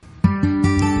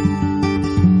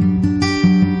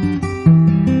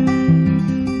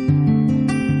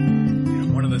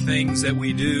things that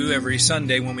we do every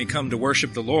Sunday when we come to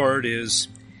worship the Lord is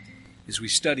we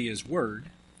study His Word.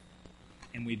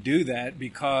 And we do that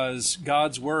because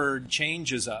God's Word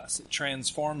changes us. It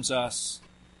transforms us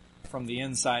from the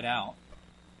inside out.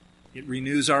 It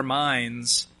renews our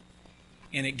minds,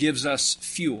 and it gives us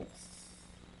fuel.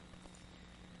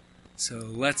 So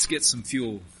let's get some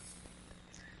fuel.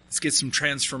 Let's get some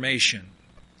transformation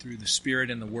through the Spirit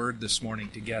and the Word this morning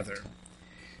together.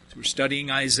 So we're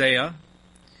studying Isaiah.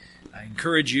 I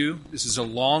encourage you, this is a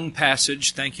long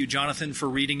passage. Thank you, Jonathan, for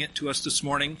reading it to us this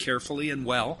morning carefully and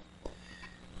well.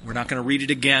 We're not going to read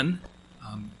it again.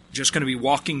 I'm just going to be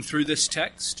walking through this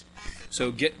text.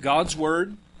 So get God's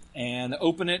Word and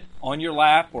open it on your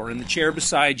lap or in the chair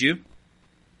beside you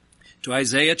to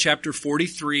Isaiah chapter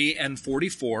 43 and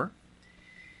 44.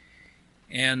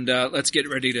 And let's get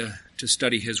ready to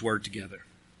study His Word together.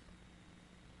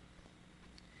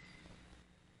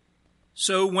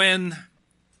 So when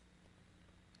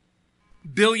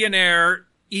billionaire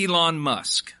Elon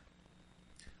Musk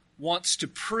wants to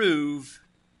prove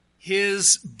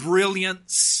his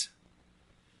brilliance,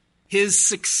 his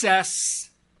success,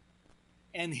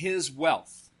 and his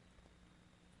wealth,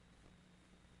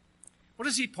 what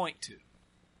does he point to?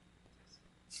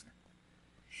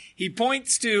 He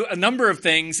points to a number of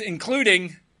things,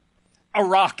 including a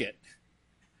rocket.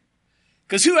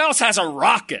 Because who else has a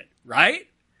rocket, right?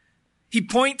 He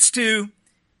points to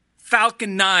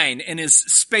Falcon 9 and his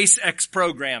SpaceX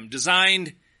program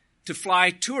designed to fly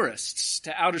tourists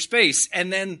to outer space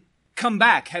and then come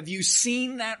back. Have you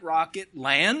seen that rocket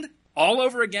land all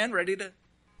over again,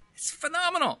 it's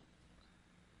phenomenal.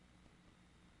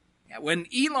 Yeah, when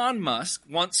Elon Musk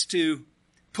wants to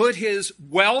put his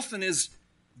wealth and his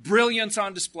brilliance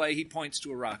on display, he points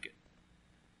to a rocket.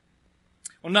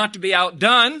 Well, not to be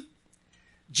outdone,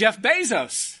 Jeff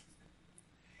Bezos.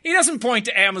 He doesn't point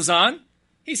to Amazon.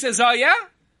 He says, oh yeah,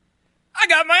 I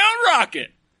got my own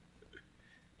rocket.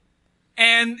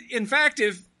 And in fact,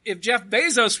 if Jeff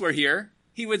Bezos were here,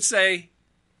 he would say,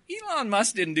 Elon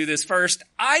Musk didn't do this first,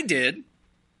 I did.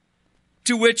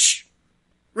 To which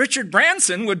Richard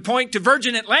Branson would point to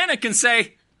Virgin Atlantic and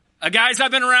say, guys,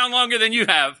 I've been around longer than you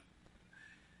have.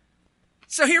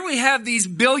 So here we have these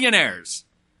billionaires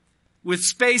with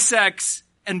SpaceX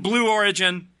and Blue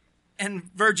Origin and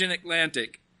Virgin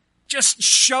Atlantic just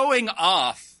showing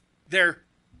off their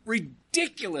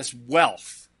ridiculous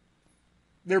wealth,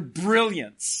 their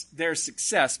brilliance, their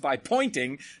success by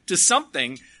pointing to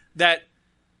something that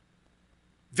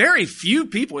very few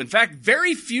people, in fact,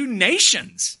 very few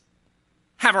nations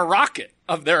have a rocket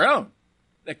of their own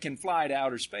that can fly to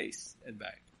outer space and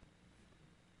back.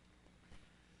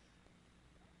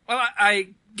 Well,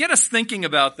 I get us thinking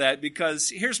about that because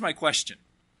here's my question.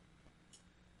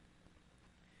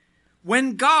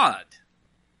 When God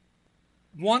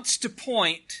wants to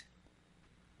point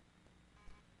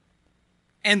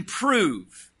and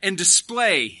prove and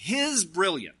display His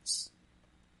brilliance,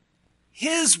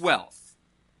 His wealth,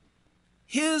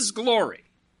 His glory,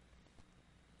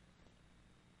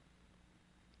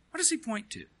 what does He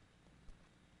point to?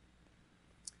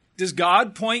 Does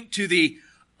God point to the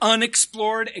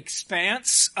unexplored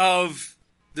expanse of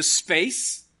the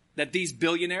space that these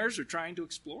billionaires are trying to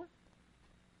explore?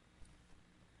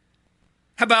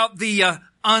 How about the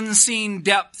unseen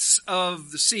depths of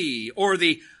the sea, or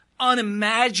the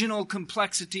unimaginable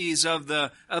complexities of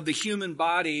the human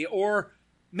body, or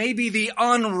maybe the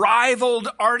unrivaled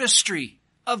artistry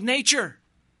of nature?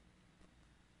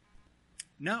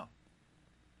 No,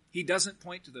 He doesn't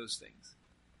point to those things.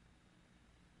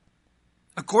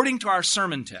 According to our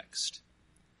sermon text,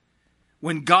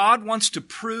 when God wants to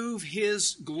prove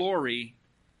His glory,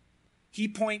 He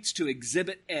points to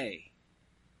Exhibit A,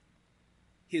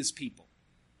 His people.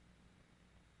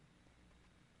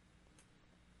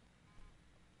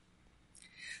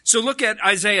 So look at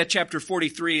Isaiah chapter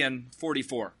 43 and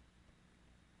 44.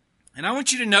 And I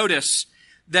want you to notice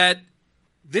that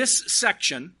this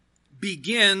section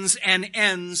begins and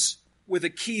ends with a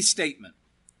key statement.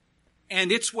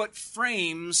 And it's what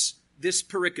frames this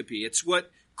pericope. It's what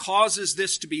causes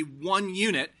this to be one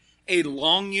unit, a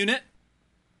long unit,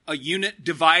 a unit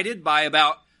divided by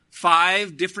about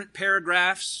 5 different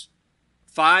paragraphs,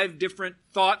 5 different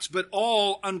thoughts, but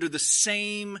all under the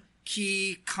same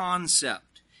key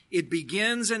concept. It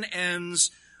begins and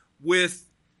ends with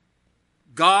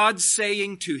God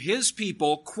saying to His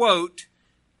people, quote,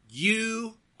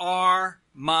 "You are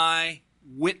my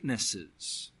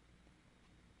witnesses."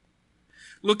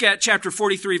 Look at chapter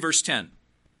 43, verse 10.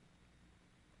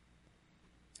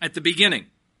 At the beginning,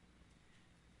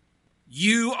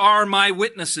 "You are my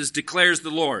witnesses, declares the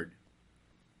Lord,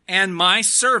 and my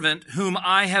servant whom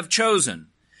I have chosen,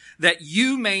 that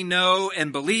you may know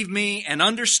and believe me and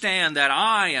understand that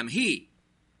I am he.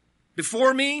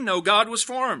 Before me no God was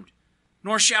formed,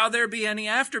 nor shall there be any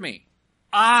after me.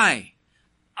 I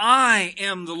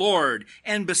am the Lord,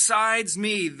 and besides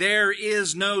me there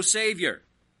is no Savior.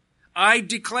 I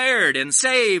declared and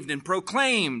saved and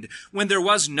proclaimed when there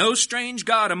was no strange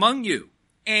God among you.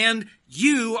 And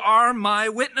you are my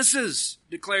witnesses,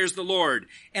 declares the Lord.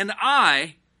 And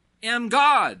I am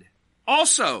God.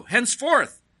 Also,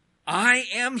 henceforth, I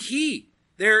am he.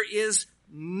 There is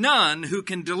none who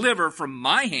can deliver from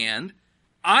my hand.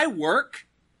 I work,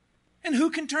 and who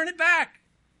can turn it back?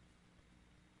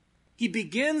 He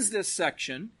begins this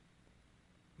section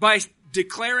by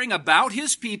declaring about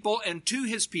his people and to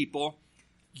his people,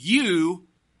 you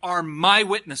are my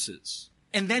witnesses.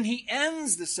 And then he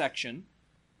ends the section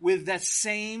with that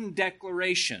same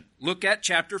declaration. Look at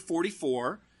chapter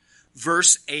 44,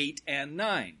 verse 8 and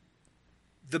 9.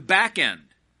 The back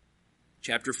end.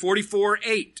 Chapter 44,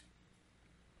 8.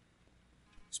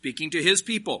 Speaking to his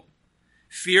people.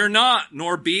 Fear not,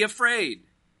 nor be afraid.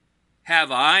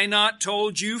 Have I not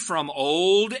told you from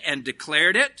old and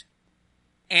declared it?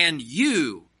 And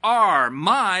you are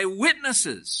my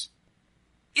witnesses.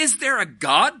 Is there a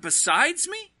God besides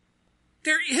me?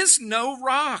 There is no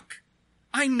rock.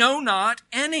 I know not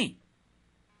any.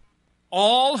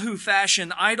 All who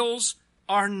fashion idols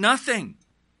are nothing,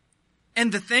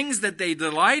 and the things that they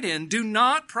delight in do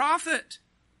not profit.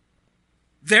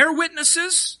 Their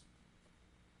witnesses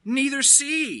neither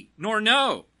see nor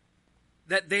know,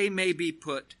 that they may be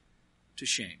put to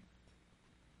shame.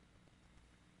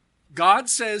 God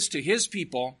says to his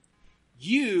people,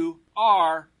 you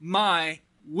are my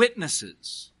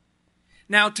witnesses.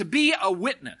 Now, to be a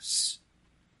witness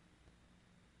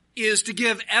is to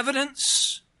give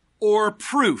evidence or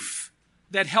proof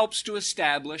that helps to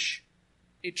establish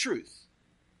a truth.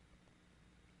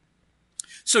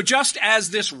 So just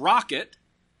as this rocket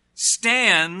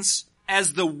stands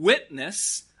as the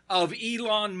witness of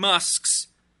Elon Musk's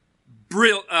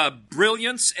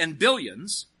brilliance and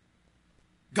billions,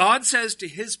 God says to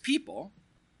his people,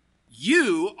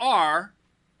 you are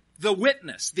the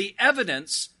witness, the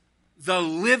evidence, the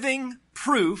living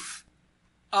proof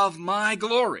of my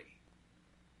glory.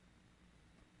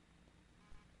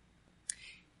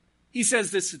 He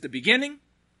says this at the beginning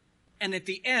and at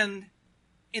the end,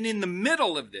 and in the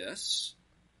middle of this,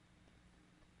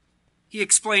 he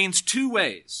explains two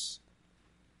ways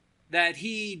that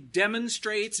he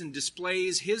demonstrates and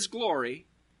displays his glory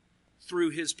through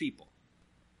his people.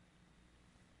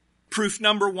 Proof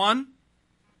number one,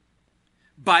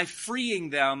 by freeing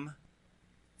them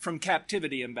from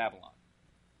captivity in Babylon.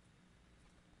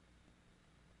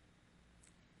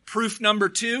 Proof number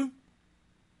two,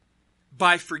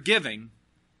 by forgiving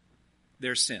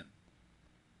their sin.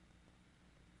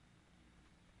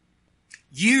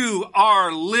 You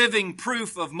are living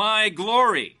proof of my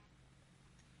glory.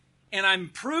 And I'm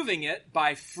proving it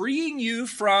by freeing you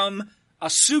from a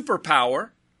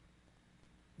superpower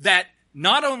that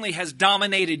not only has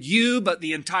dominated you, but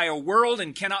the entire world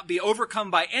and cannot be overcome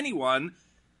by anyone,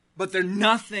 but they're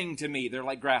nothing to me. They're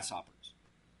like grasshoppers.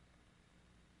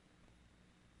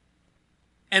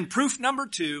 And proof number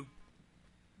two,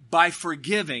 by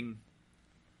forgiving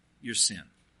your sin.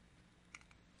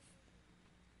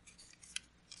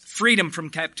 Freedom from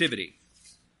captivity.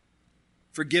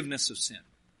 Forgiveness of sin.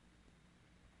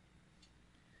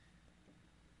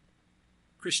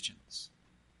 Christians,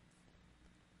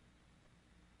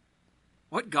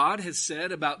 what God has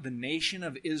said about the nation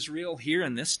of Israel here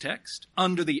in this text,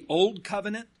 under the old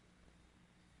covenant,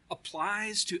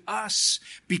 applies to us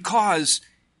because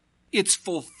it's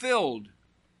fulfilled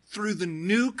through the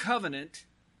new covenant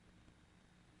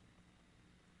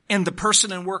and the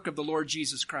person and work of the Lord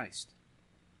Jesus Christ.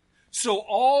 So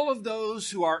all of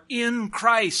those who are in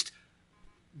Christ,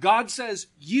 God says,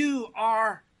 you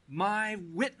are my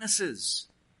witnesses.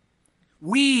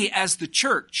 We as the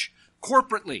church,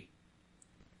 corporately,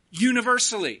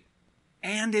 universally,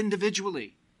 and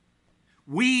individually,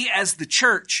 we as the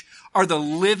church are the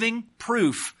living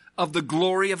proof of the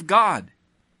glory of God.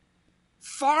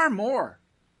 Far more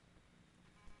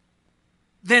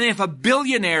than if a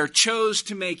billionaire chose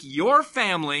to make your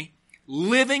family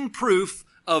living proof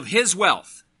of his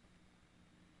wealth.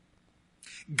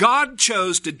 God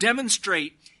chose to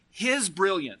demonstrate his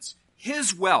brilliance,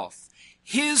 his wealth,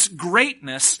 his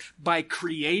greatness by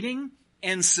creating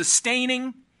and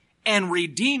sustaining and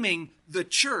redeeming the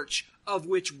church of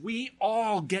which we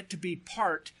all get to be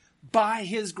part by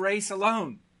his grace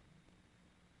alone.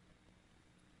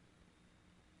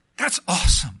 That's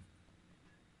awesome.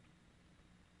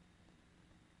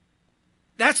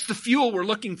 That's the fuel we're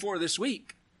looking for this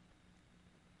week.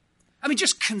 I mean,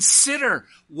 just consider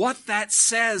what that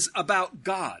says about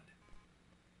God.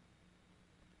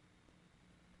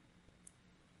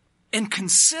 And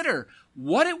consider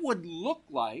what it would look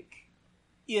like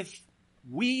if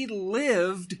we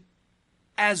lived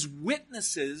as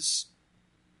witnesses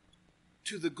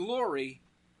to the glory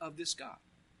of this God.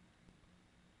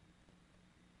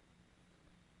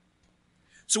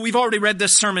 So we've already read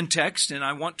this sermon text, and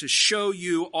I want to show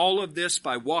you all of this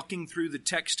by walking through the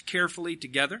text carefully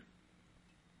together.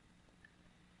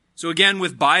 So again,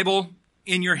 with Bible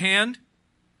in your hand,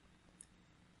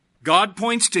 God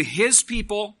points to His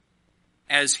people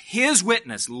as His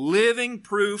witness, living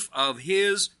proof of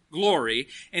His glory,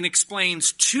 and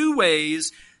explains two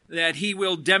ways that He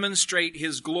will demonstrate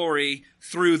His glory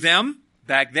through them,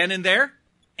 back then and there,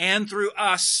 and through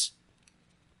us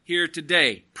here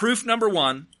today. Proof number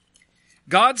one,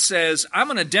 God says, I'm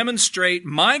going to demonstrate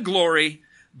my glory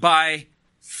by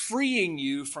freeing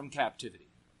you from captivity.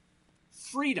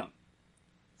 Freedom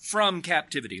from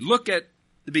captivity. Look at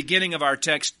the beginning of our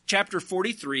text, chapter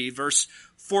 43, verse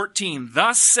 14.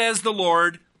 Thus says the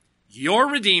Lord, your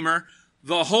Redeemer,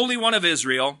 the Holy One of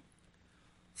Israel,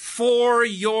 for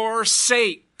your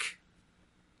sake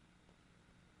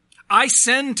I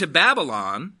send to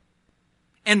Babylon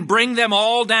and bring them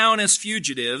all down as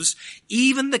fugitives,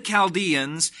 even the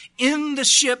Chaldeans, in the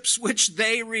ships which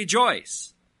they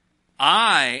rejoice.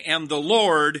 I am the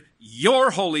Lord,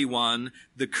 your Holy One,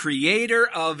 the Creator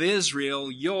of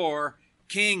Israel, your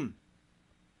King.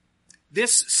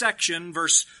 This section,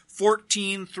 verse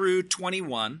 14 through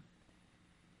 21,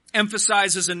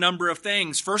 emphasizes a number of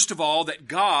things. First of all, that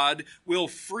God will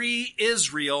free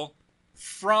Israel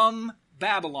from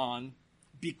Babylon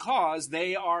because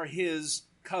they are His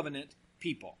covenant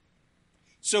people.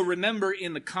 So remember,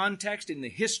 in the context, in the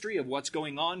history of what's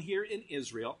going on here in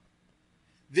Israel,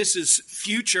 this is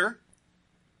future.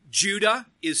 Judah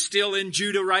is still in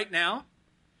Judah right now,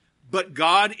 but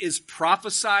God is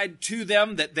prophesied to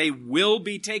them that they will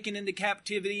be taken into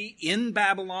captivity in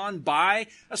Babylon by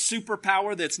a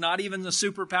superpower that's not even the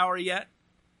superpower yet.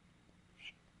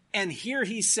 And here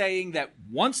He's saying that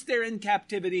once they're in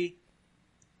captivity,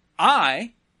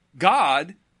 I,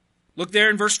 God, look there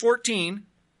in verse 14,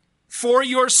 for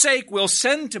your sake will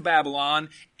send to Babylon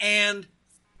and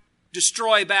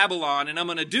destroy Babylon, and I'm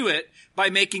going to do it by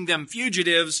making them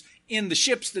fugitives in the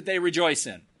ships that they rejoice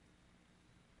in.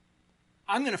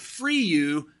 I'm going to free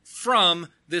you from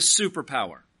this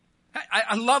superpower.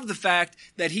 I love the fact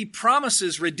that He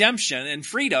promises redemption and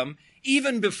freedom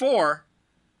even before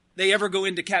they ever go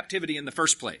into captivity in the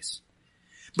first place.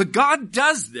 But God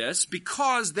does this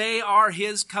because they are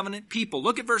His covenant people.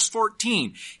 Look at verse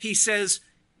 14. He says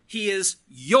He is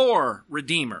your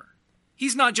Redeemer.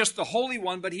 He's not just the Holy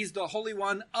One, but He's the Holy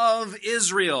One of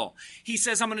Israel. He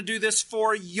says, I'm going to do this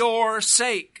for your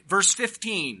sake. Verse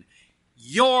 15,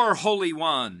 your Holy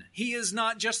One. He is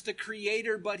not just the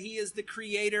Creator, but He is the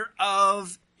Creator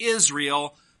of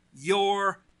Israel,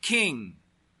 your King.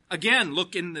 Again,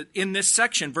 look in this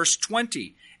section, verse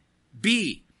 20.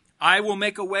 B, I will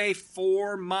make a way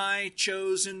for my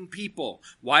chosen people.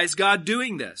 Why is God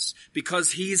doing this?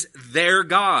 Because He's their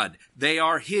God. They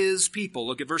are His people.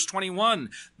 Look at verse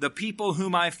 21. The people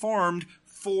whom I formed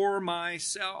for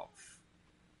myself.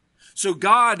 So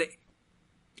God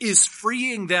is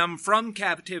freeing them from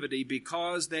captivity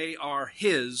because they are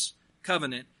His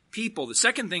covenant people. The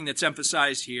second thing that's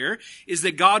emphasized here is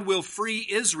that God will free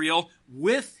Israel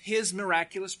with His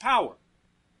miraculous power.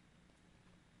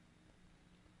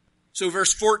 So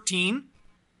verse 14,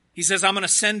 He says, I'm going to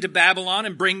send to Babylon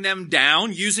and bring them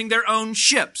down using their own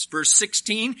ships. Verse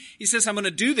 16, He says, I'm going to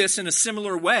do this in a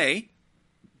similar way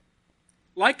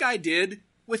like I did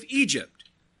with Egypt.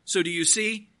 So do you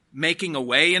see? Making a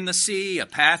way in the sea, a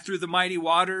path through the mighty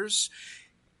waters,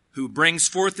 who brings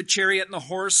forth the chariot and the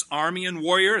horse, army and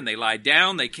warrior, and they lie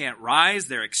down, they can't rise,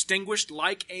 they're extinguished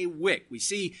like a wick. We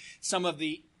see some of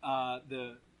the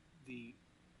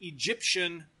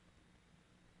Egyptian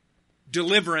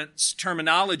deliverance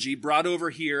terminology brought over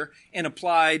here and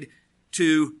applied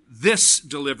to this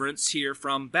deliverance here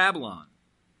from Babylon.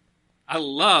 I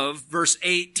love verse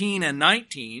 18 and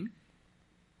 19.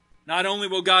 Not only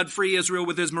will God free Israel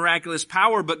with His miraculous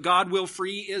power, but God will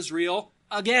free Israel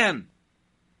again.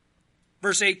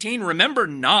 Verse 18, remember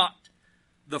not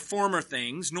the former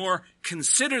things, nor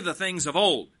consider the things of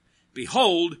old.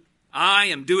 Behold, I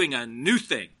am doing a new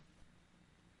thing.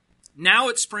 Now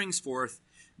it springs forth.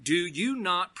 Do you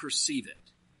not perceive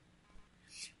it?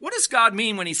 What does God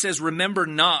mean when He says, remember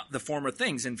not the former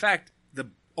things? In fact, the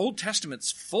Old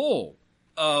Testament's full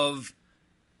of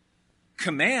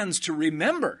commands to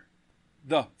remember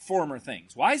the former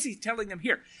things. Why is he telling them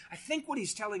here? I think what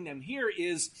he's telling them here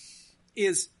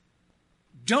is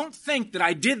don't think that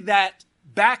I did that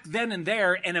back then and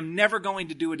there and am never going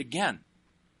to do it again.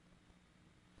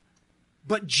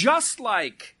 But just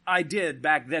like I did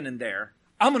back then and there,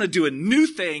 I'm going to do a new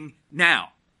thing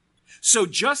now. So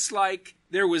just like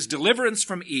there was deliverance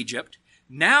from Egypt,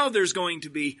 now there's going to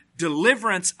be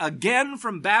deliverance again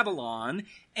from Babylon,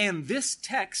 and this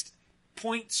text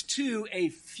points to a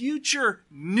future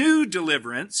new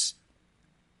deliverance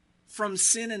from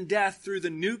sin and death through the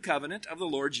new covenant of the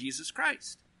Lord Jesus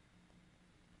Christ.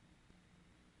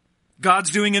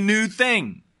 God's doing a new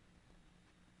thing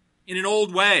in an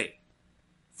old way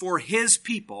for his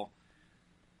people.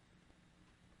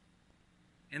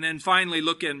 And then finally,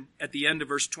 looking at the end of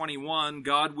verse 21,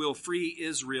 God will free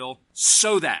Israel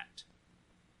so that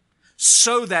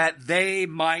they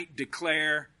might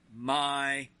declare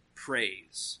my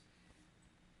praise.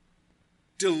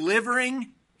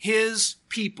 Delivering his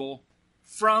people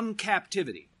from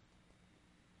captivity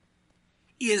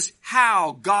is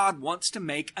how God wants to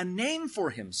make a name for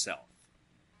himself.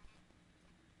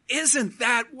 Isn't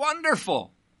that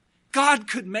wonderful? God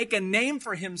could make a name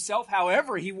for himself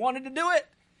however he wanted to do it.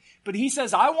 But he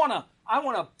says, I want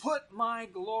to put my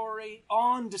glory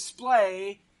on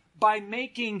display by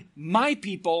making my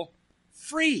people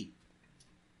free.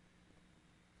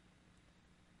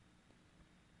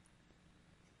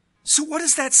 So what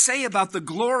does that say about the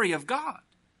glory of God?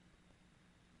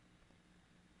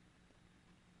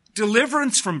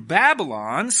 Deliverance from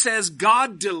Babylon says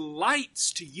God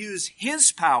delights to use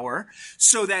his power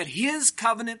so that his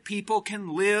covenant people can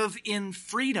live in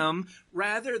freedom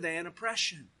rather than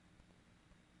oppression.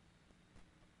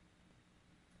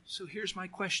 So here's my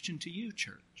question to you,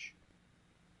 church.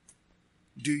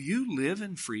 Do you live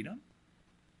in freedom?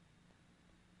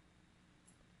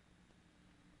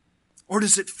 Or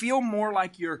does it feel more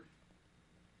like you're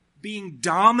being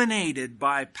dominated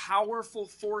by powerful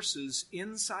forces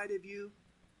inside of you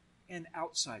and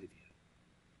outside of you?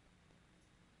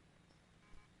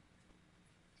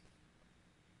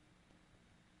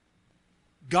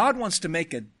 God wants to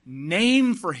make a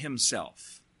name for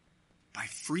himself by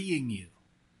freeing you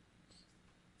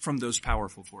from those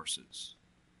powerful forces.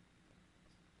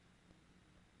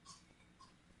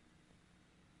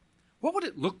 What would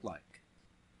it look like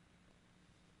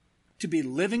to be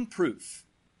living proof,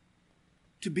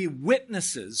 to be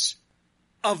witnesses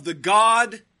of the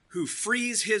God who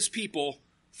frees his people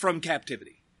from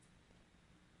captivity?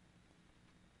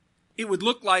 It would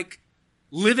look like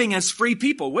living as free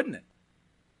people, wouldn't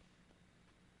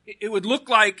it? It would look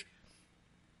like,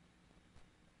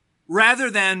 rather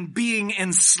than being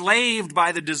enslaved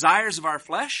by the desires of our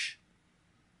flesh,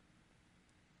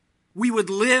 we would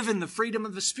live in the freedom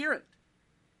of the Spirit.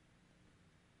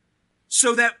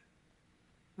 So that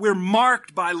we're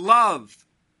marked by love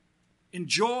and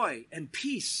joy and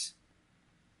peace,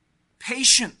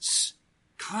 patience,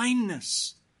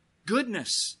 kindness,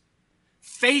 goodness,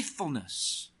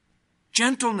 faithfulness,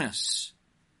 gentleness,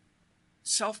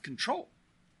 self-control.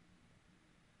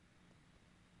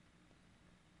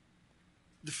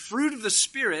 The fruit of the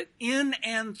Spirit in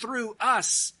and through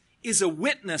us is a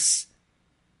witness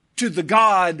to the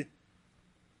God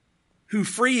who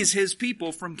frees his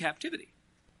people from captivity.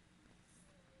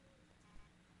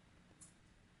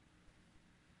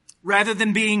 Rather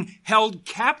than being held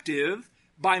captive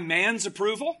by man's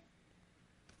approval,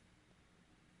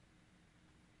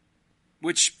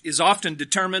 which is often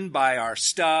determined by our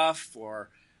stuff or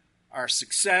our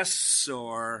success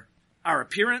or our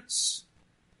appearance,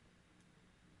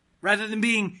 rather than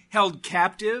being held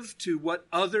captive to what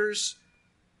others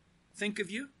think of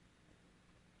you,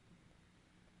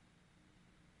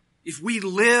 if we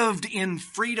lived in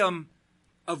freedom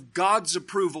of God's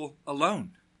approval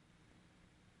alone,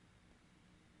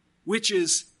 which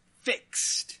is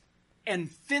fixed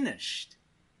and finished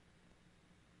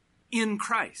in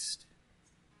Christ,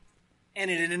 and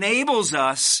it enables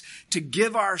us to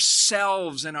give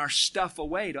ourselves and our stuff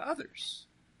away to others.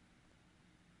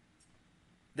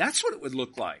 That's what it would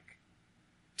look like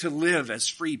to live as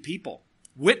free people,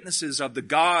 witnesses of the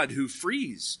God who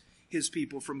frees his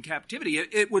people from captivity.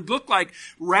 It would look like,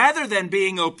 rather than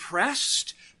being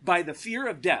oppressed by the fear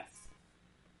of death,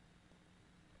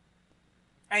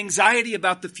 anxiety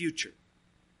about the future,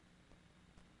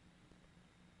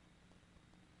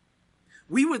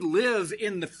 we would live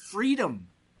in the freedom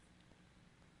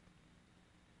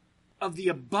of the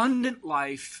abundant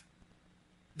life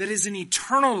that is an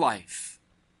eternal life,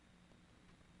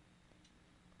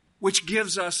 which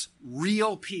gives us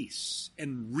real peace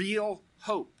and real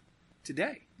hope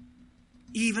today.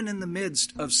 even in the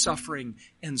midst of suffering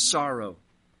and sorrow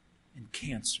and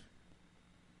cancer.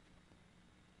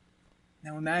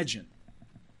 Now imagine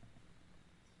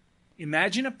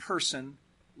a person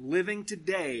living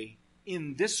today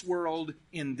in this world,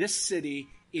 in this city,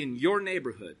 in your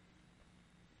neighborhood,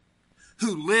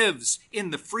 who lives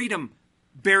in the freedom,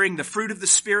 bearing the fruit of the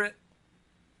Spirit,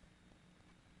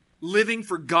 living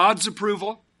for God's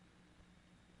approval,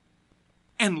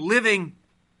 and living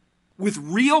with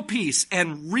real peace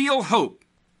and real hope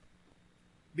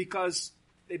because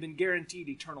they've been guaranteed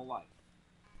eternal life.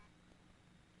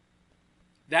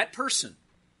 That person,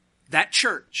 that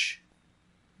church,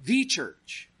 the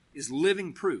church, is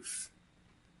living proof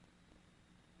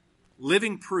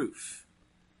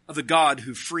of the God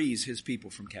who frees his people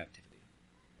from captivity.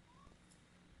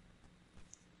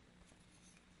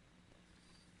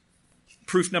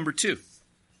 Proof number 2.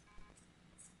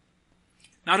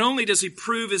 Not only does he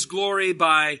prove his glory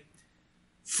by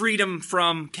freedom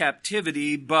from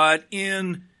captivity, but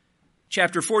in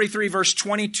chapter 43, verse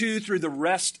 22 through the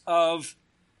rest of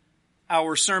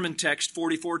our sermon text,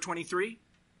 44:23,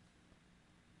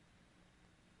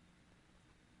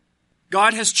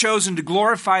 God has chosen to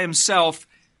glorify himself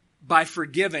by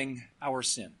forgiving our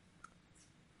sin.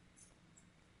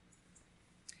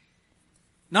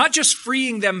 Not just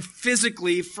freeing them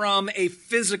physically from a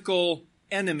physical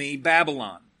enemy,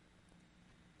 Babylon,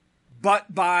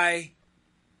 but by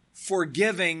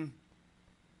forgiving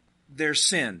their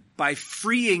sin, by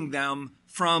freeing them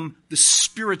from the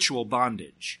spiritual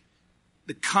bondage,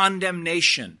 the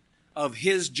condemnation of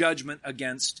his judgment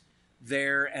against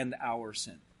their and our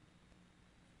sin.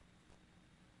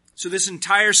 So this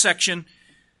entire section,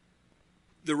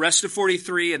 the rest of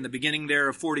 43 and the beginning there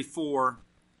of 44,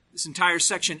 this entire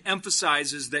section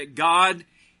emphasizes that God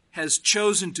has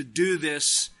chosen to do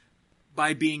this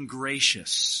by being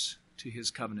gracious to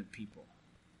his covenant people.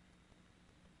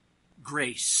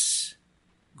 Grace.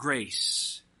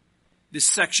 Grace. This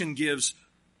section gives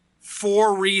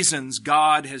 4 reasons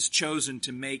God has chosen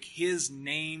to make his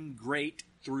name great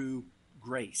through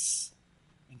grace.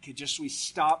 And could just we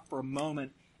stop for a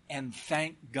moment and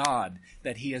thank God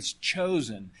that he has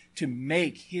chosen to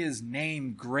make his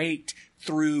name great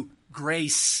through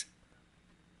grace.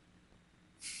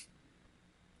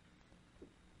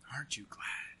 Aren't you glad?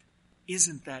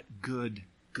 Isn't that good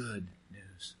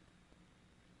news?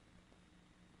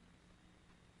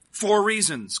 4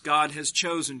 reasons God has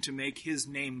chosen to make his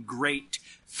name great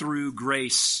through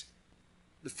grace.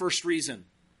 The first reason,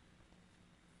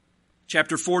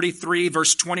 chapter 43,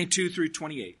 verse 22 through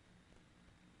 28.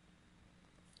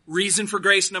 Reason for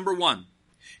grace number 1.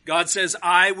 God says,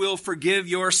 I will forgive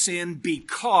your sin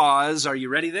because, are you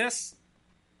ready this?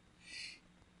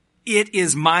 It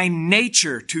is my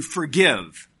nature to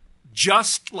forgive,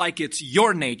 just like it's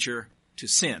your nature to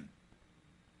sin.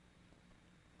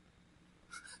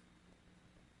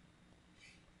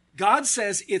 God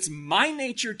says it's my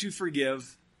nature to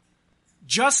forgive,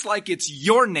 just like it's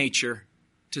your nature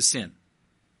to sin.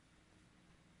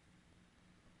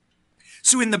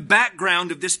 So in the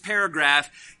background of this paragraph,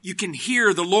 you can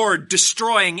hear the Lord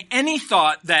destroying any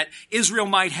thought that Israel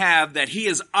might have that he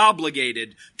is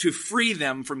obligated to free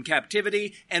them from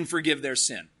captivity and forgive their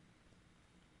sin.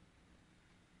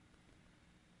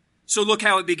 So look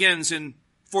how it begins in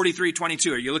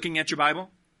 43:22. Are you looking at your Bible?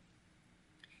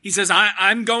 He says,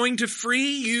 I'm going to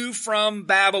free you from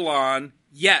Babylon,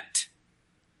 yet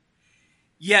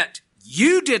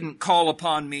you didn't call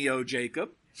upon me, O Jacob.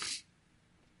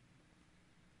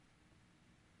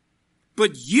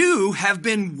 But you have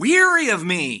been weary of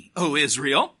me, O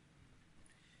Israel.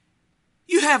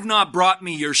 You have not brought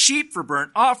me your sheep for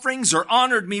burnt offerings or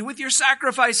honored me with your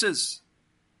sacrifices.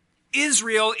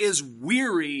 Israel is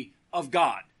weary of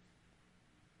God.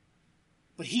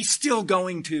 But he's still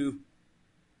going to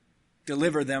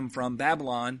deliver them from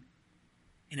Babylon.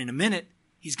 And in a minute,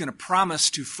 he's going to promise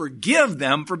to forgive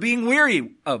them for being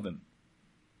weary of him.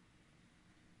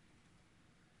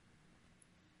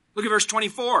 Look at verse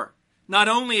 24. Not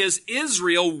only is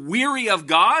Israel weary of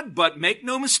God, but make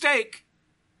no mistake,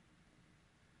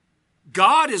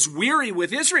 God is weary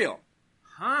with Israel.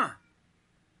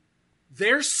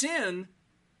 Their sin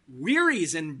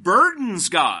wearies and burdens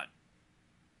God.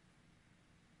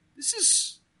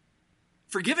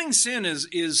 Forgiving sin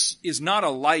is not a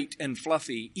light and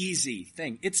fluffy, easy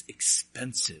thing. It's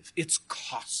expensive. It's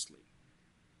costly.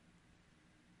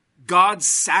 God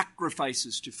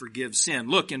sacrifices to forgive sin.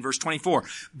 Look in verse 24.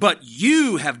 But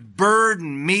you have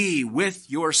burdened me with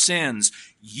your sins.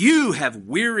 You have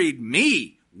wearied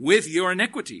me with your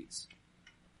iniquities.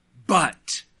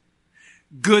 But,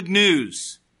 good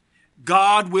news,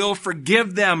 God will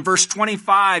forgive them. Verse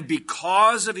 25,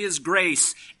 because of his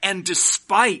grace and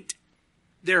despite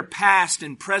their past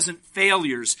and present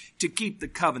failures to keep the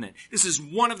covenant. This is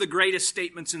one of the greatest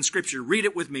statements in Scripture. Read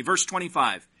it with me. Verse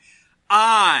 25.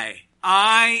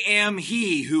 I am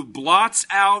he who blots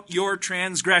out your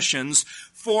transgressions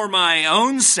for my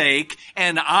own sake,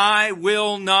 and I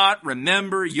will not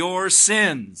remember your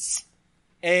sins.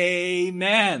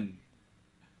 Amen.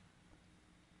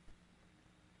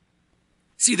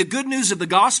 See, the good news of the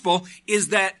gospel is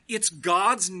that it's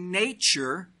God's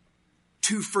nature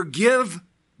to forgive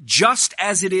just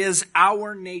as it is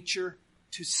our nature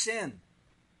to sin.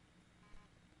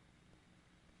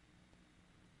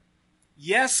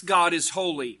 Yes, God is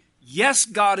holy. Yes,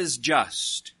 God is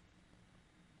just.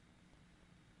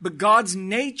 But God's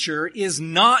nature is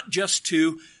not just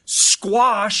to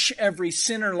squash every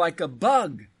sinner like a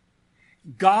bug.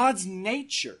 God's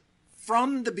nature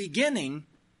from the beginning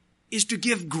is to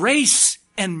give grace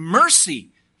and mercy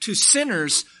to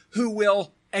sinners who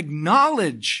will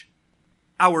acknowledge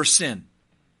our sin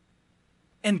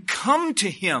and come to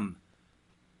him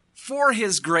for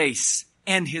his grace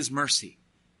and his mercy.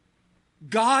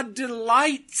 God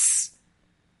delights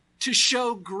to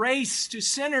show grace to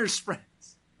sinners,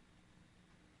 friends.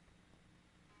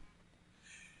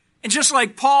 And just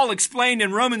like Paul explained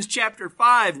in Romans chapter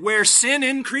 5, where sin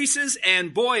increases,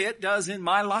 and boy, it does in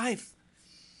my life,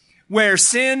 where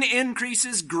sin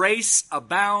increases, grace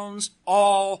abounds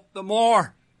all the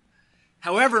more.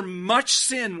 However much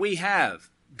sin we have,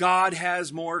 God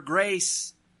has more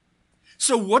grace.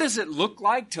 So what does it look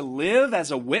like to live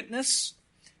as a witness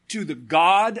to the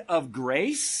God of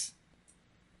grace?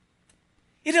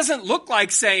 It doesn't look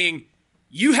like saying,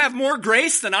 you have more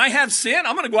grace than I have sin.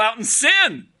 I'm going to go out and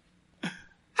sin.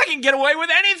 I can get away with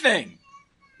anything.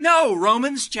 No,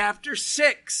 Romans chapter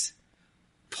 6.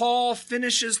 Paul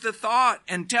finishes the thought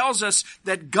and tells us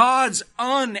that God's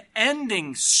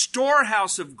unending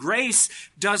storehouse of grace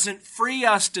doesn't free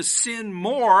us to sin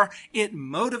more. It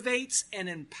motivates and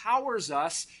empowers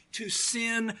us to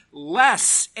sin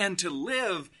less and to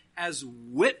live as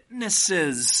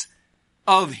witnesses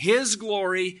of his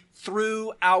glory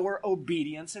through our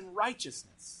obedience and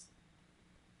righteousness.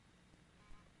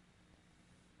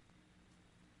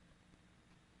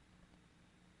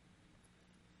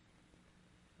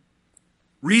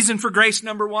 Reason for grace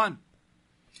number 1.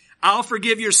 I'll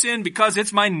forgive your sin because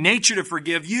it's my nature to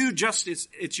forgive you, just as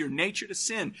it's your nature to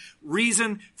sin.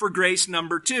 Reason for grace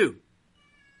number 2.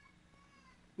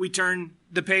 We turn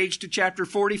the page to chapter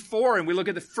 44 and we look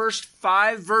at the first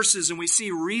 5 verses and we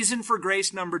see reason for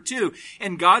grace number 2.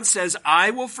 And God says, I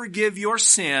will forgive your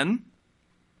sin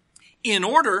in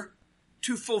order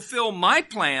to fulfill my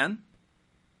plan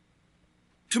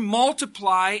to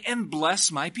multiply and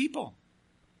bless my people.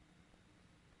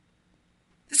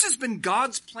 This has been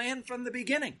God's plan from the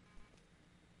beginning.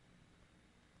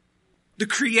 The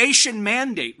creation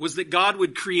mandate was that God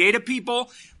would create a people,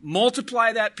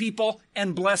 multiply that people,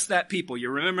 and bless that people. You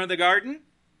remember the garden?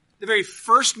 The very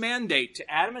first mandate to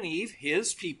Adam and Eve,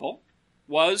 his people,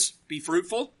 was be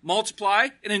fruitful, multiply,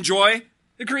 and enjoy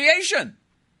the creation.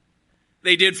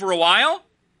 They did for a while,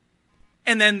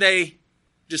 and then they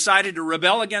decided to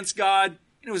rebel against God,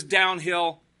 and it was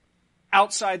downhill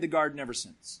outside the garden ever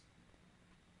since.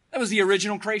 That was the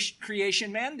original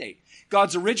creation mandate.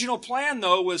 God's original plan,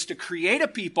 though, was to create a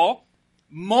people,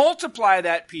 multiply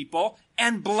that people,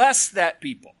 and bless that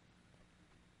people.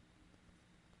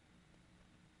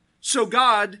 So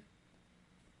God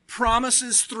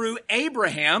promises through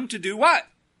Abraham to do what?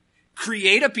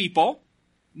 Create a people,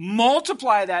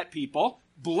 multiply that people,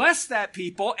 bless that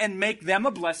people, and make them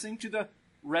a blessing to the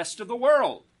rest of the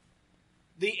world.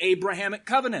 The Abrahamic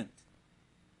covenant.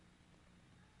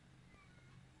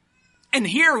 And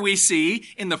here we see,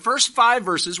 in the first 5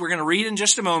 verses, we're going to read in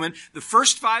just a moment, the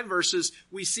first 5 verses,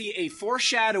 we see a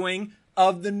foreshadowing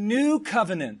of the new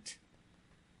covenant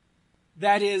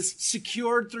that is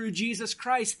secured through Jesus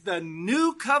Christ. The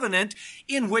new covenant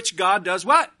in which God does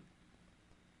what?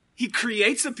 He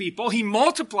creates a people, he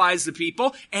multiplies the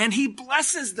people, and he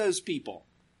blesses those people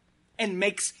and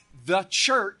makes the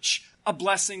church a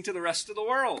blessing to the rest of the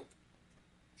world.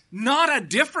 Not a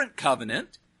different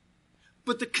covenant,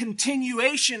 but the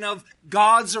continuation of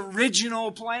God's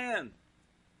original plan,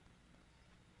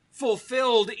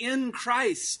 fulfilled in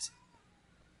Christ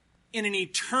in an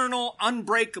eternal,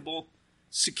 unbreakable,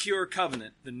 secure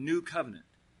covenant, the new covenant.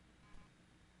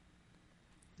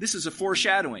 This is a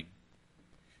foreshadowing.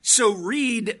 So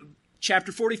read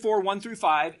chapter 44, 1 through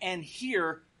 5, and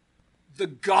hear the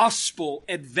gospel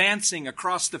advancing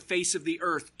across the face of the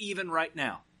earth, even right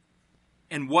now,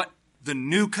 and what the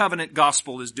new covenant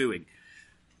gospel is doing.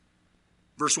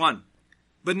 Verse 1.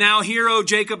 But now hear, O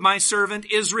Jacob, my servant,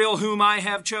 Israel, whom I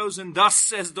have chosen. Thus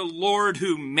says the Lord,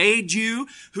 who made you,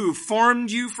 who formed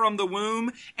you from the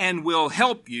womb, and will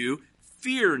help you.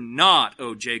 Fear not,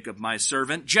 O Jacob, my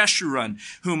servant, Jeshurun,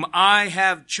 whom I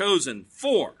have chosen.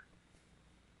 For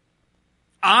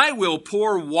I will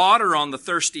pour water on the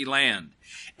thirsty land,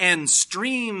 and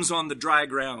streams on the dry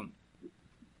ground.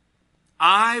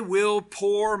 I will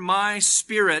pour my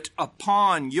Spirit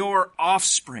upon your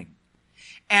offspring,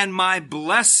 and my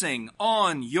blessing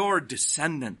on your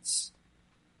descendants.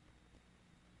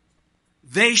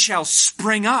 They shall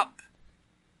spring up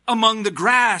among the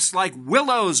grass like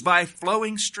willows by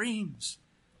flowing streams.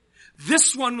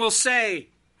 This one will say,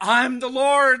 I'm the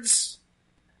Lord's.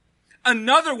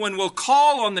 Another one will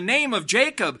call on the name of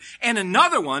Jacob, and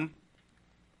another one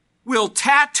will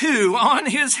tattoo on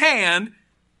his hand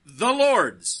the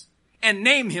Lord's and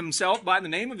name himself by the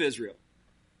name of Israel.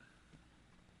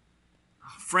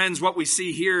 Friends, what we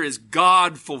see here is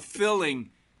God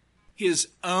fulfilling his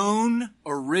own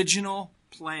original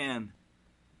plan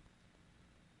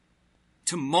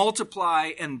to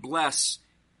multiply and bless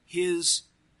his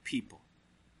people.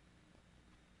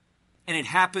 And it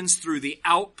happens through the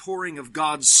outpouring of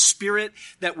God's Spirit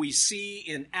that we see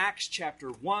in Acts chapter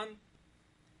 1.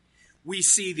 We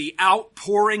see the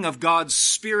outpouring of God's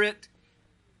Spirit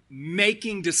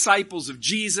making disciples of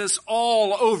Jesus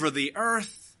all over the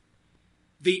earth.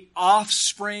 The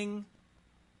offspring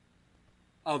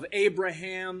of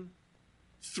Abraham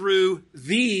through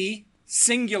the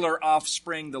singular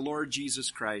offspring, the Lord Jesus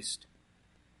Christ,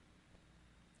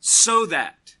 so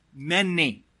that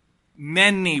many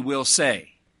will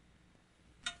say,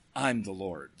 I'm the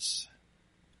Lord's.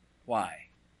 Why?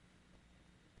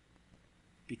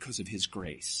 Because of his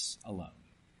grace alone.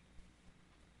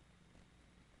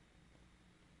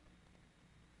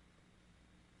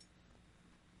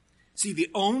 See,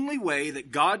 the only way that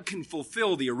God can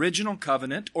fulfill the original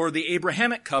covenant or the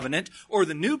Abrahamic covenant or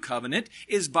the new covenant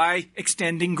is by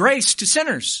extending grace to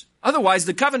sinners. Otherwise,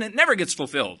 the covenant never gets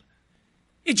fulfilled.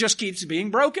 It just keeps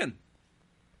being broken.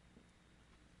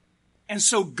 And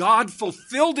so God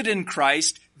fulfilled it in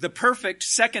Christ, the perfect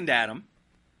second Adam,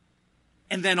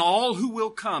 and then all who will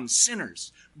come,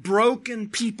 sinners, broken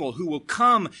people who will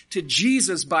come to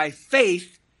Jesus by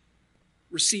faith,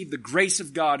 receive the grace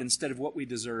of God instead of what we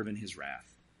deserve in his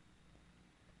wrath.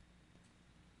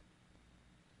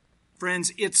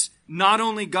 Friends, it's not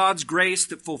only God's grace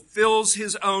that fulfills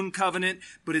his own covenant,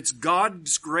 but it's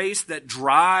God's grace that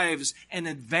drives and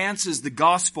advances the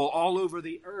gospel all over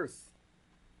the earth.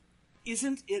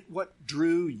 Isn't it what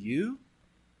drew you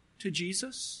to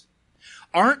Jesus?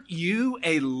 Aren't you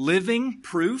a living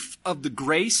proof of the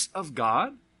grace of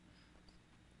God?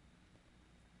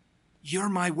 You're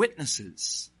my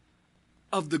witnesses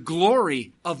of the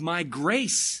glory of my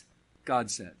grace, God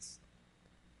says.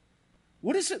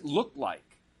 What does it look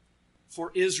like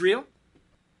for Israel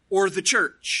or the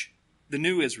church, the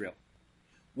new Israel?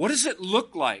 What does it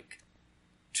look like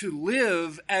to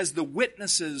live as the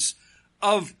witnesses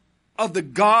of the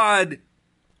God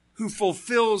who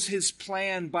fulfills his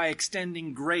plan by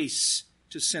extending grace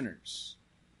to sinners?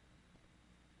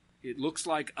 It looks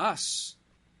like us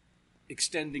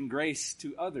extending grace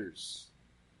to others.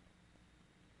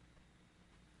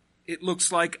 It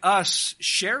looks like us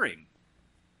sharing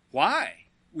why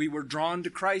we were drawn to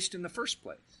Christ in the first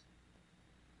place.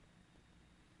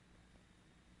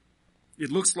 It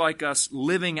looks like us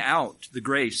living out the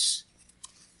grace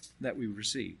that we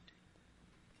received.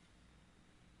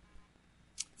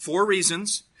 4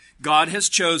 reasons God has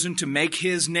chosen to make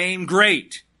his name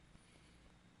great.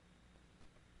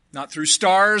 Not through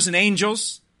stars and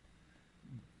angels,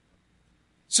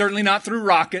 certainly not through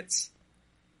rockets,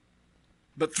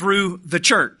 but through the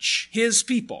church, his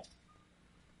people,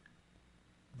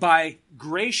 by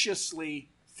graciously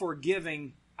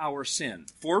forgiving our sin.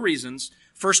 4 reasons.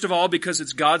 First of all, because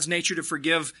it's God's nature to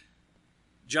forgive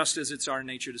just as it's our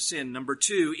nature to sin. Number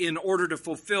 2, in order to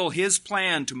fulfill his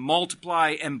plan to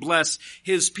multiply and bless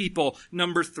his people.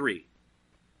 Number 3.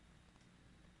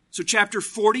 So chapter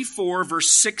 44,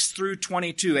 verse 6 through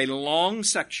 22, a long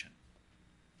section.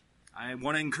 I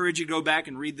want to encourage you to go back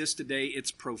and read this today.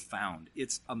 It's profound.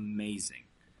 It's amazing.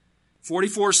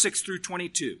 44, 6 through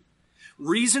 22.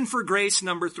 Reason for grace,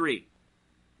 number 3.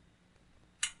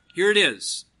 Here it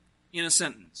is in a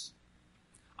sentence.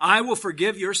 I will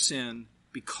forgive your sin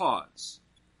because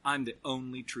I'm the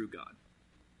only true God.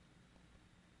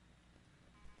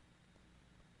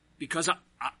 Because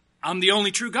I'm the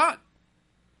only true God.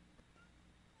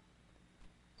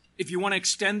 If you want to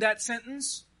extend that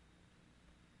sentence,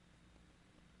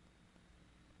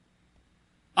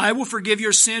 I will forgive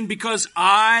your sin because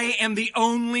I am the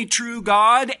only true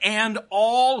God, and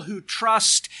all who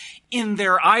trust in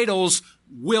their idols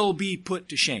will be put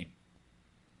to shame.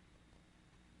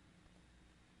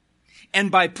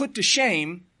 And by put to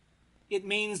shame, it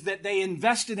means that they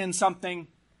invested in something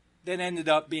that ended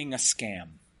up being a scam.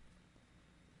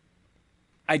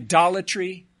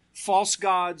 Idolatry, false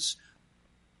gods,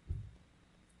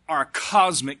 are a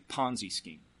cosmic Ponzi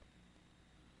scheme.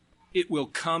 It will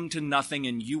come to nothing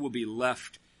and you will be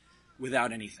left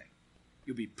without anything.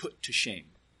 You'll be put to shame.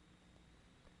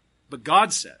 But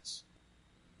God says,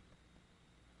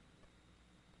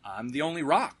 I'm the only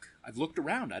rock. I've looked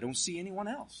around. I don't see anyone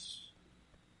else.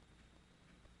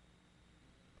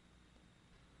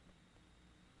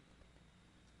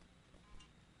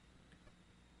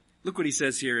 Look what he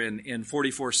says here in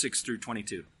 44, 6 through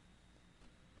 22.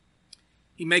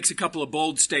 He makes a couple of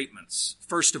bold statements.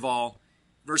 First of all,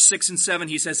 verse 6 and 7,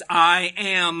 he says, I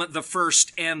am the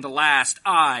first and the last.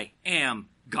 I am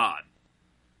God.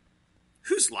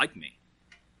 Who's like me?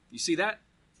 You see that?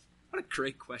 What a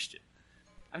great question.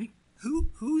 I mean,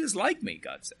 who is like me,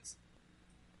 God says.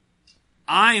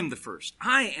 I am the first.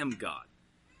 I am God.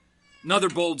 Another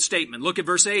bold statement. Look at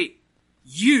verse 8.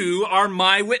 You are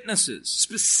my witnesses.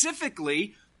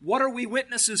 Specifically, what are we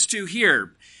witnesses to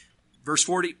here? Verse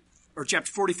 40, or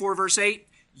chapter 44, verse 8.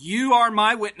 You are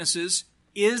my witnesses.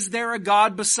 Is there a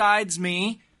God besides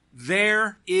me?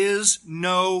 There is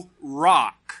no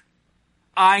rock.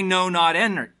 I know not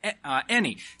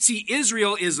any. See,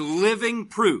 Israel is living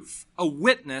proof, a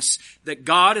witness that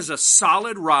God is a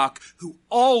solid rock who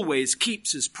always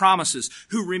keeps his promises,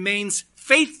 who remains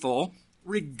faithful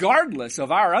regardless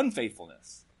of our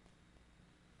unfaithfulness.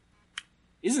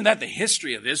 Isn't that the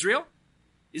history of Israel?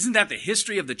 Isn't that the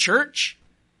history of the church?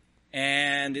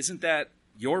 And isn't that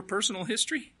your personal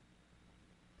history?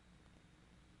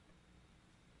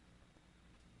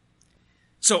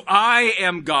 So I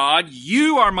am God,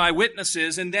 you are my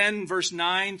witnesses. And then verse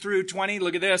 9 through 20,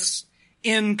 look at this.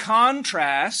 In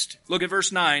contrast, look at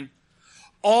verse 9.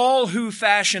 All who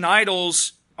fashion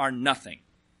idols are nothing.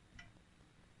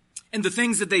 And the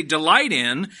things that they delight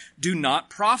in do not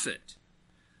profit.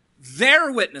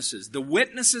 Their witnesses, the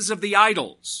witnesses of the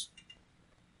idols,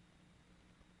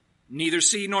 neither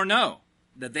see nor know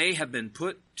that they have been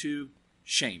put to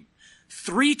shame.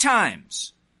 3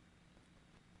 times,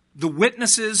 the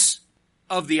witnesses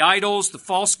of the idols, the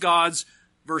false gods,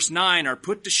 verse 9, are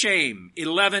put to shame.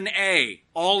 11a,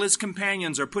 all his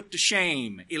companions are put to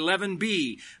shame.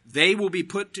 11b, they will be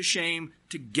put to shame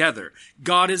together.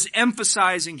 God is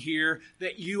emphasizing here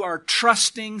that you are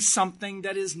trusting something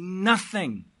that is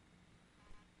nothing.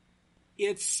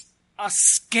 It's a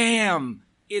scam.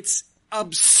 It's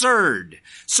absurd.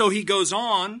 So he goes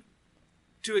on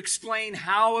to explain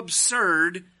how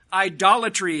absurd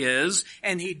idolatry is,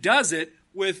 and he does it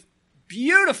with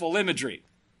beautiful imagery.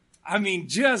 I mean,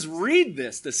 just read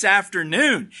this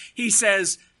afternoon. He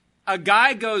says, a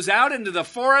guy goes out into the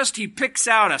forest, he picks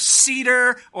out a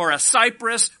cedar or a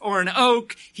cypress or an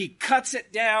oak, he cuts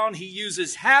it down, he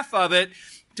uses half of it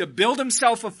to build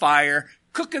himself a fire,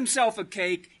 cook himself a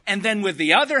cake, and then with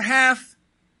the other half,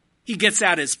 he gets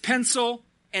out his pencil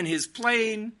and his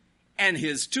plane and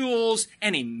his tools,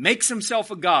 and he makes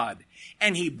himself a god.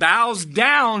 And he bows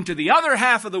down to the other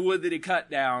half of the wood that he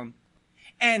cut down,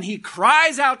 and he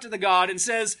cries out to the God and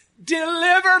says,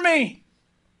 deliver me.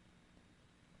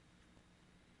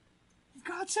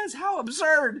 God says, how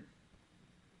absurd.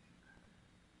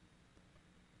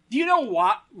 Do you know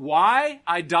why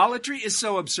idolatry is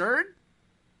so absurd?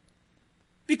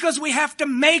 Because we have to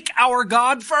make our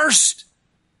God first.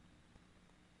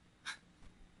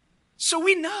 So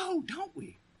we know, don't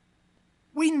we?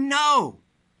 We know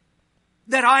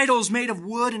that idols made of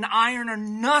wood and iron are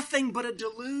nothing but a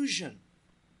delusion.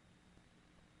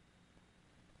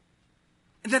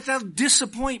 And that they'll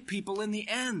disappoint people in the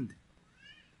end.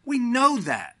 We know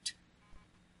that.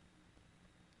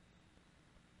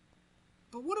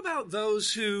 But what about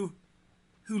those who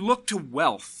look to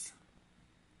wealth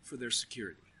for their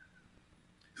security?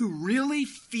 Who really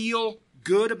feel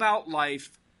good about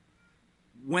life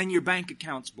when your bank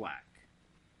account's black?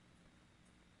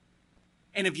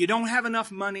 And if you don't have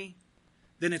enough money,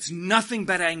 then it's nothing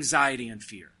but anxiety and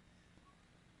fear.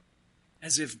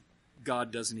 As if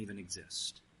God doesn't even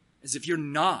exist. As if you're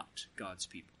not God's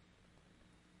people.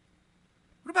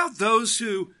 What about those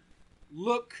who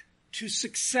look to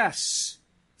success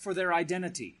for their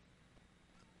identity?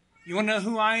 You want to know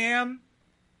who I am?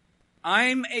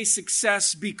 I'm a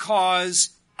success because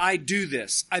I do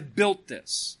this. I built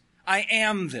this. I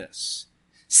am this.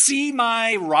 See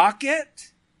my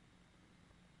rocket?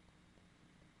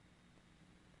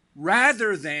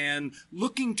 rather than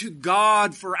looking to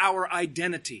God for our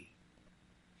identity.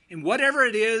 And whatever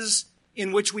it is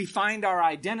in which we find our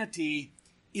identity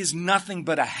is nothing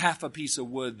but a half a piece of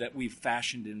wood that we've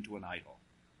fashioned into an idol.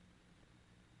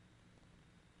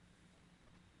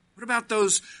 What about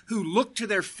those who look to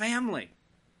their family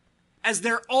as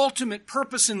their ultimate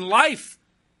purpose in life?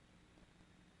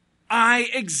 I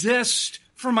exist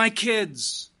for my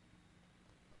kids.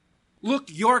 Look,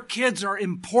 your kids are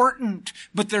important,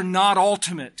 but they're not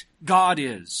ultimate. God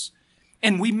is.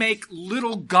 And we make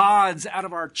little gods out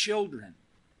of our children.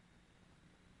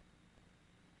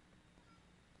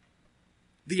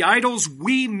 The idols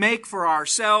we make for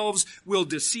ourselves will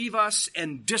deceive us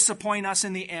and disappoint us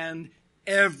in the end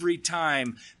every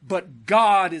time. But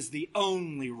God is the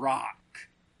only rock.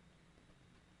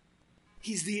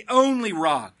 He's the only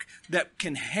rock that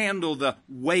can handle the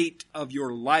weight of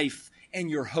your life and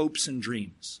your hopes and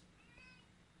dreams.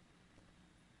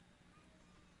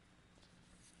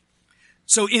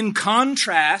 So in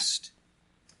contrast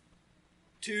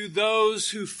to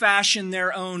those who fashion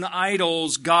their own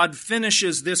idols, God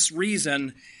finishes this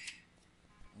reason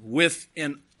with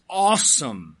an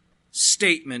awesome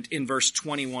statement in verse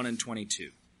 21 and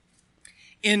 22.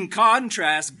 In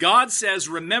contrast, God says,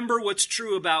 remember what's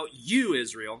true about you,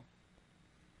 Israel.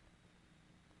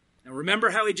 Now remember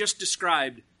how he just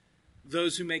described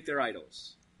those who make their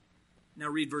idols. Now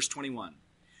read verse 21.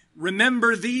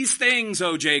 Remember these things,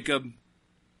 O Jacob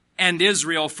and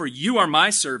Israel, for you are my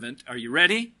servant. Are you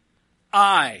ready?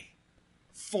 I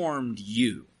formed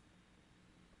you.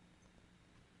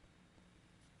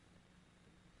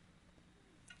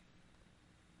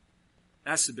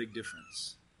 That's the big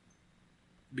difference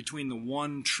between the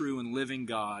one true and living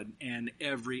God and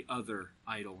every other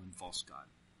idol and false god.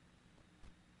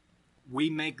 We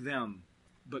make them,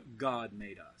 but God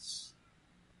made us.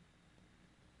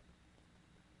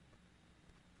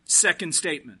 Second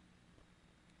statement.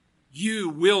 You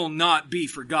will not be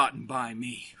forgotten by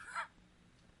me.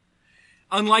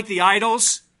 Unlike the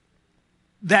idols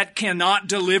that cannot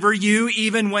deliver you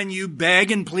even when you beg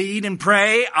and plead and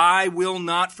pray, I will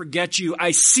not forget you.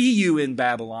 I see you in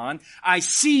Babylon. I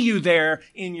see you there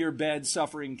in your bed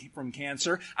suffering from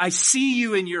cancer. I see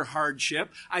you in your hardship.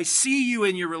 I see you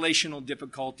in your relational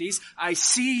difficulties. I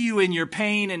see you in your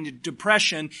pain and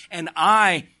depression, and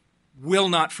I will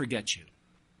not forget you.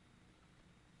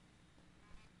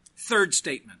 Third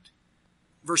statement.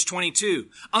 Verse 22,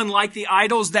 unlike the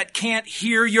idols that can't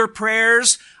hear your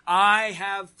prayers, I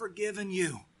have forgiven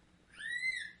you.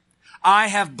 I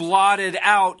have blotted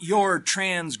out your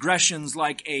transgressions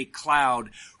like a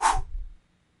cloud.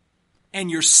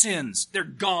 And your sins, they're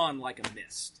gone like a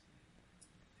mist.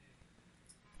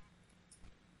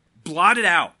 Blotted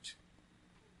out.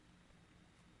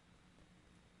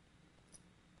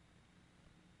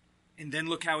 And then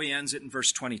look how he ends it in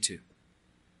verse 22.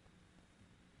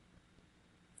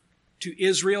 To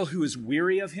Israel who is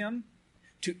weary of him,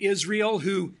 to Israel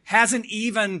who hasn't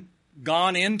even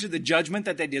gone into the judgment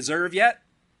that they deserve yet,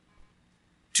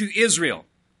 to Israel,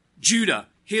 Judah,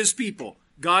 his people,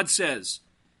 God says,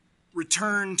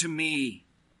 return to me,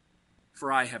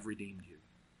 for I have redeemed you.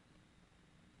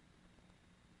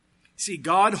 See,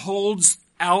 God holds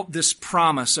out this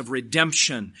promise of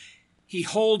redemption. He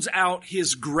holds out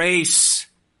his grace,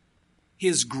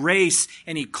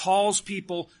 and he calls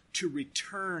people to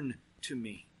return to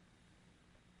me.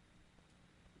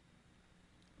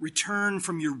 Return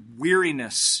from your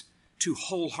weariness to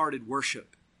wholehearted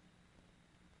worship.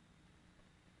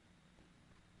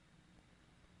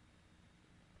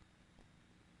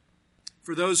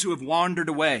 For those who have wandered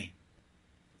away,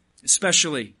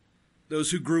 especially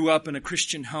those who grew up in a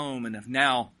Christian home and have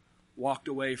now walked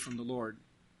away from the Lord,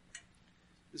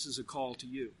 this is a call to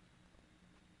you.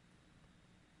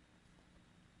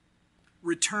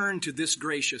 Return to this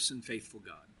gracious and faithful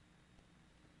God.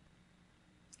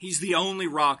 He's the only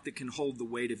rock that can hold the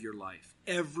weight of your life.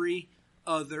 Every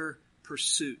other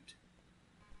pursuit,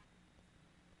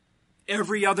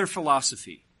 every other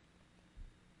philosophy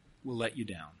will let you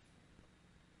down.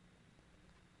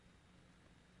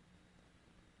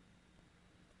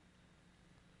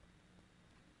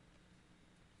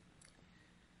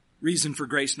 Reason for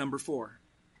grace number 4.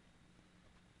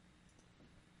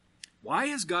 Why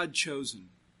has God chosen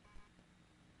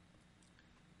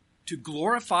to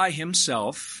glorify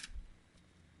himself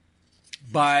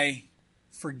by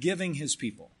forgiving his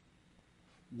people?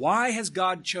 Why has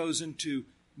God chosen to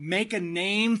make a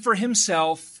name for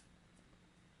himself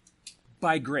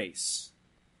by grace?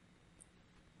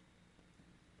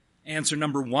 Answer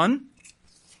number 1.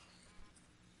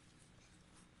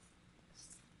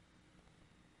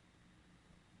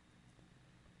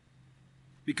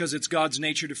 because it's God's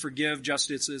nature to forgive,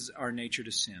 just as is our nature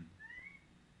to sin.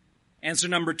 Answer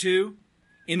number 2,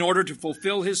 in order to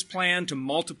fulfill his plan to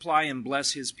multiply and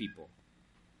bless his people.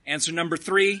 Answer number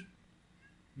 3,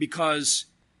 because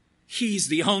he's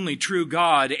the only true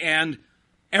God, and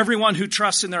everyone who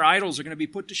trusts in their idols are going to be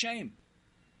put to shame.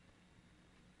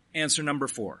 Answer number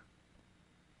 4.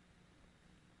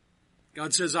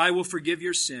 God says, I will forgive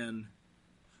your sin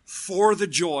for the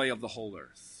joy of the whole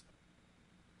earth.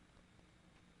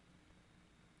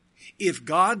 If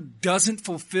God doesn't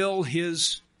fulfill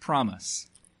his promise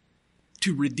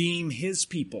to redeem his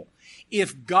people,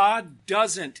 if God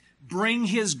doesn't bring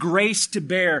his grace to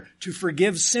bear to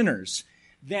forgive sinners,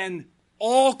 then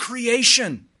all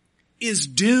creation is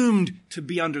doomed to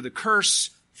be under the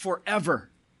curse forever.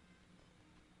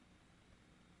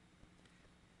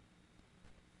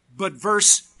 But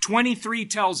verse 23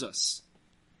 tells us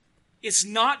it's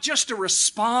not just a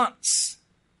response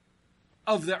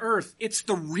of the earth. It's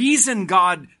the reason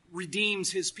God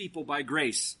redeems his people by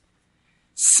grace.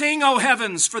 Sing, O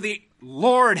heavens, for the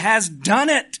Lord has done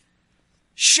it.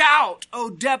 Shout, O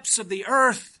depths of the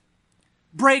earth.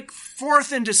 Break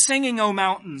forth into singing, O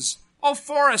mountains, O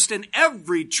forest, and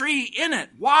every tree in it.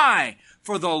 Why?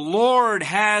 For the Lord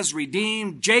has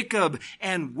redeemed Jacob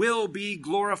and will be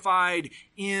glorified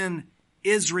in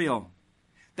Israel.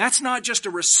 That's not just a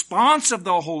response of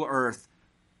the whole earth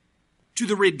to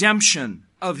the redemption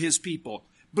of his people,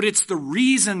 but it's the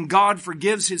reason God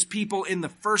forgives his people in the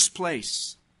first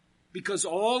place. Because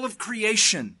all of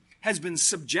creation has been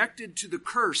subjected to the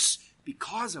curse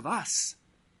because of us.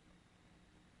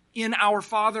 In our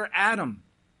father Adam,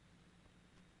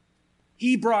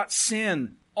 he brought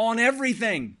sin on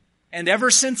everything, and ever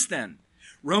since then,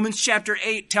 Romans chapter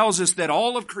 8 tells us that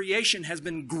all of creation has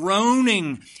been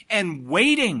groaning and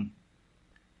waiting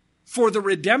for the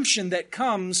redemption that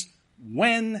comes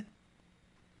when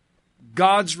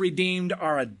God's redeemed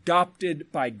are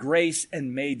adopted by grace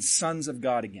and made sons of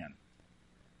God again.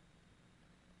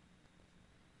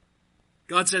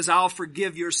 God says, I'll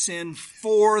forgive your sin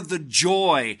for the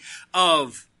joy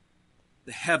of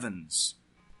the heavens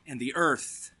and the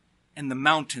earth and the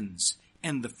mountains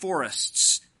and the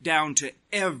forests down to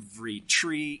every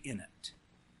tree in it.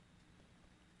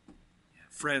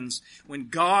 Friends, when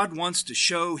God wants to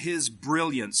show his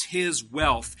brilliance, his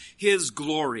wealth, his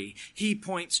glory, he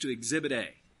points to Exhibit A,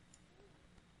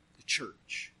 the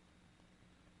church.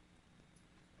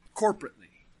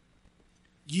 Corporately,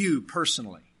 you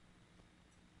personally.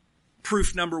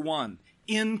 Proof number 1,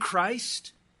 in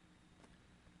Christ,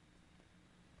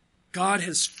 God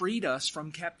has freed us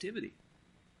from captivity.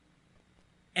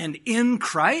 And in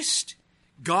Christ,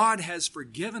 God has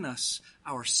forgiven us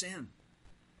our sin.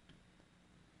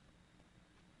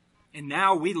 And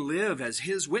now we live as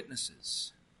his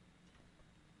witnesses.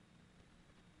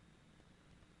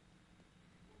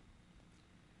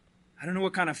 I don't know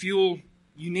what kind of fuel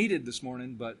you needed this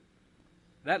morning, but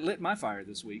that lit my fire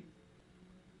this week.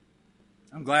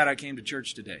 I'm glad I came to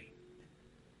church today.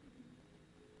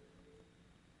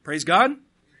 Praise God.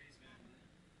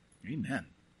 Amen.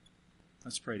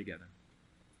 Let's pray together.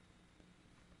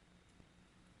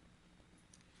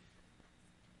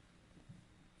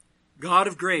 God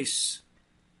of grace,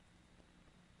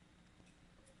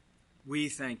 we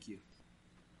thank you.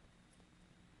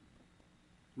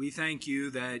 We thank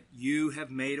you that you have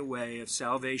made a way of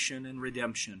salvation and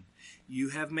redemption. You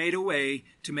have made a way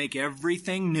to make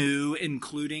everything new,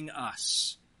 including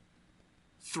us,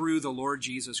 through the Lord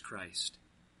Jesus Christ.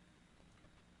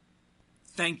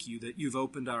 Thank you that you've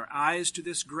opened our eyes to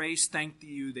this grace. Thank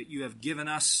you that you have given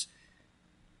us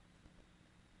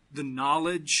the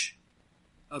knowledge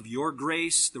of your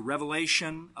grace, the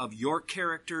revelation of your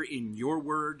character in your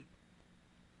word.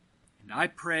 And I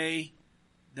pray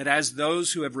that as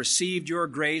those who have received your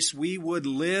grace, we would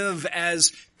live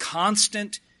as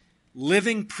constant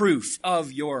living proof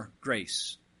of your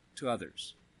grace to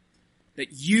others.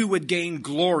 That you would gain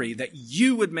glory, that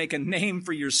you would make a name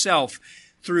for yourself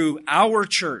through our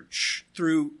church,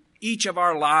 through each of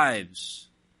our lives.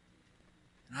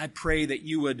 And I pray that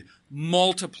you would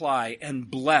multiply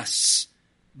and bless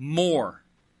more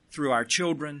through our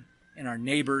children and our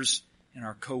neighbors and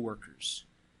our co-workers.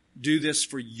 Do this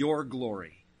for your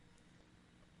glory.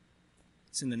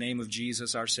 It's in the name of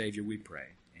Jesus, our Savior, we pray.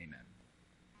 Amen.